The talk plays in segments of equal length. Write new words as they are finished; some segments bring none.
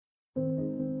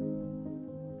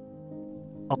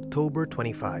October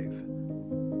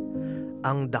 25.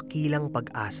 Ang dakilang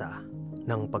pag-asa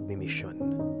ng pagmimisyon.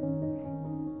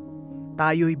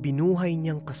 Tayo'y binuhay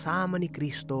niyang kasama ni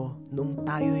Kristo noong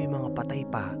tayo'y mga patay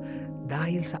pa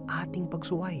dahil sa ating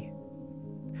pagsuway.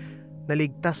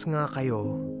 Naligtas nga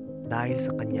kayo dahil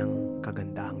sa kanyang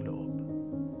kagandahang loob.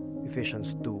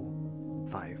 Ephesians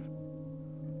 2:5.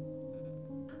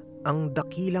 Ang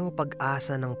dakilang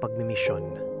pag-asa ng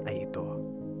pagmimisyon ay ito.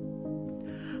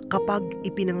 Kapag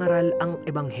ipinangaral ang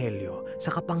Ebanghelyo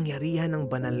sa kapangyarihan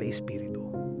ng banal na Espiritu,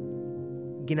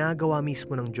 ginagawa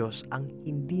mismo ng Diyos ang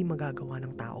hindi magagawa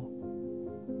ng tao.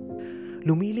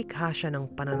 Lumilikha siya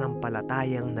ng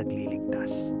pananampalatayang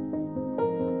nagliligtas.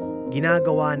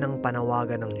 Ginagawa ng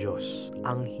panawagan ng Diyos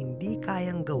ang hindi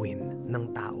kayang gawin ng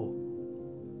tao.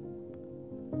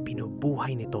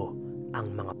 Binubuhay nito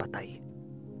ang mga patay.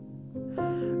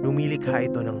 Lumilikha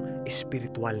ito ng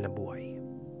espiritual na buhay.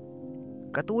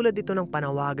 Katulad ito ng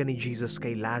panawagan ni Jesus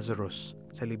kay Lazarus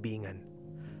sa libingan.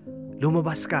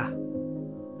 Lumabas ka!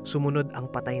 Sumunod ang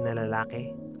patay na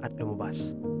lalaki at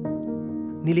lumabas.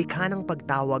 Nilikha ng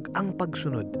pagtawag ang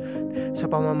pagsunod sa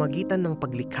pamamagitan ng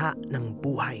paglikha ng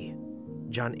buhay.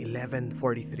 John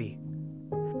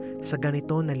 11:43. Sa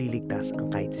ganito naliligtas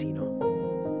ang kahit sino.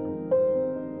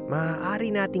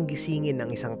 Maaari nating gisingin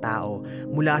ang isang tao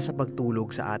mula sa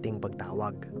pagtulog sa ating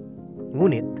pagtawag.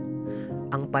 Ngunit,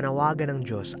 ang panawagan ng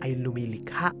Diyos ay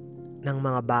lumilikha ng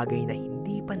mga bagay na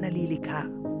hindi pa nalilikha.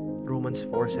 Romans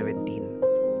 4:17.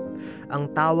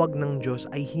 Ang tawag ng Diyos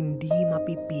ay hindi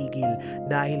mapipigil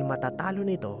dahil matatalo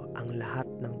nito ang lahat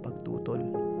ng pagtutol.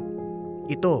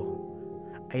 Ito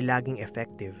ay laging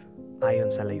effective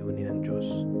ayon sa layunin ng Diyos.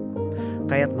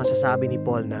 Kaya't masasabi ni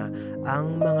Paul na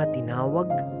ang mga tinawag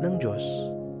ng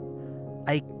Diyos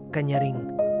ay kanya ring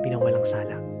pinawalang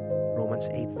sala.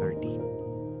 Romans 8:30.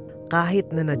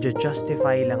 Kahit na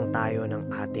nadja-justify lang tayo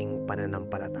ng ating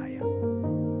pananampalataya.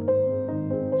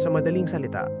 Sa madaling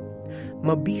salita,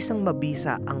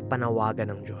 mabisang-mabisa ang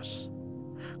panawagan ng Diyos.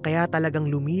 Kaya talagang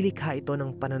lumilikha ito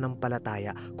ng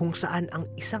pananampalataya kung saan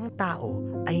ang isang tao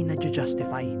ay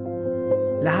nadja-justify.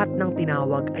 Lahat ng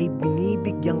tinawag ay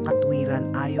binibigyang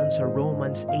katwiran ayon sa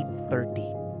Romans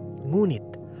 8:30. Ngunit,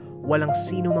 walang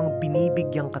sino mang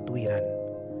binibigyang katwiran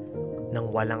ng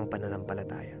walang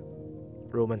pananampalataya.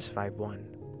 Romans 5:1.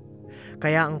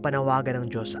 Kaya ang panawagan ng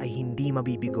Diyos ay hindi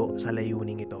mabibigo sa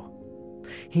layuning ito.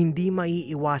 Hindi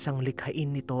maiiwasang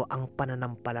likhain nito ang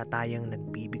pananampalatayang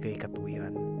nagbibigay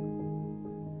katwiran.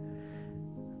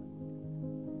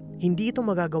 Hindi ito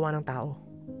magagawa ng tao.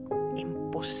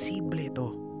 Imposible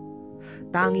ito.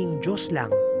 Tanging Diyos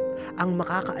lang ang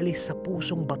makakaalis sa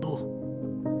pusong bato.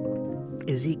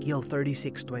 Ezekiel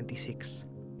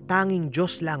 36:26. Tanging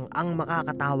Diyos lang ang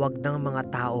makakatawag ng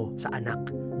mga tao sa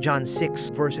anak. John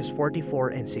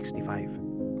 6:44 and 65.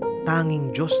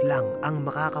 Tanging Diyos lang ang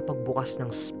makakapagbukas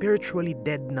ng spiritually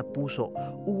dead na puso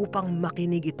upang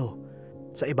makinig ito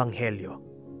sa Ebanghelyo.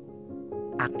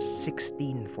 Acts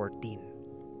 16:14.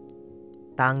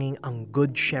 Tanging ang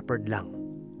Good Shepherd lang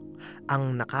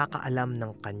ang nakakaalam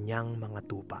ng kanyang mga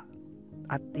tupa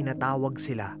at tinatawag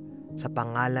sila sa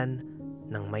pangalan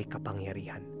ng may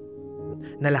kapangyarihan,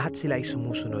 na lahat sila ay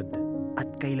sumusunod at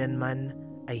kailanman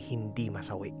ay hindi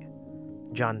masawi.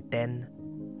 John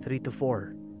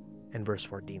 10:3-4 and verse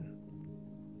 14.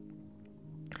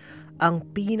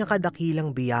 Ang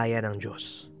pinakadakilang biyaya ng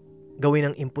Diyos,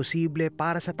 gawin ang imposible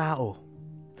para sa tao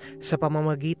sa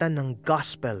pamamagitan ng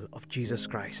Gospel of Jesus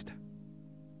Christ.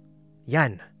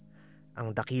 Yan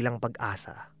ang dakilang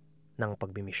pag-asa ng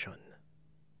pagmimisyon.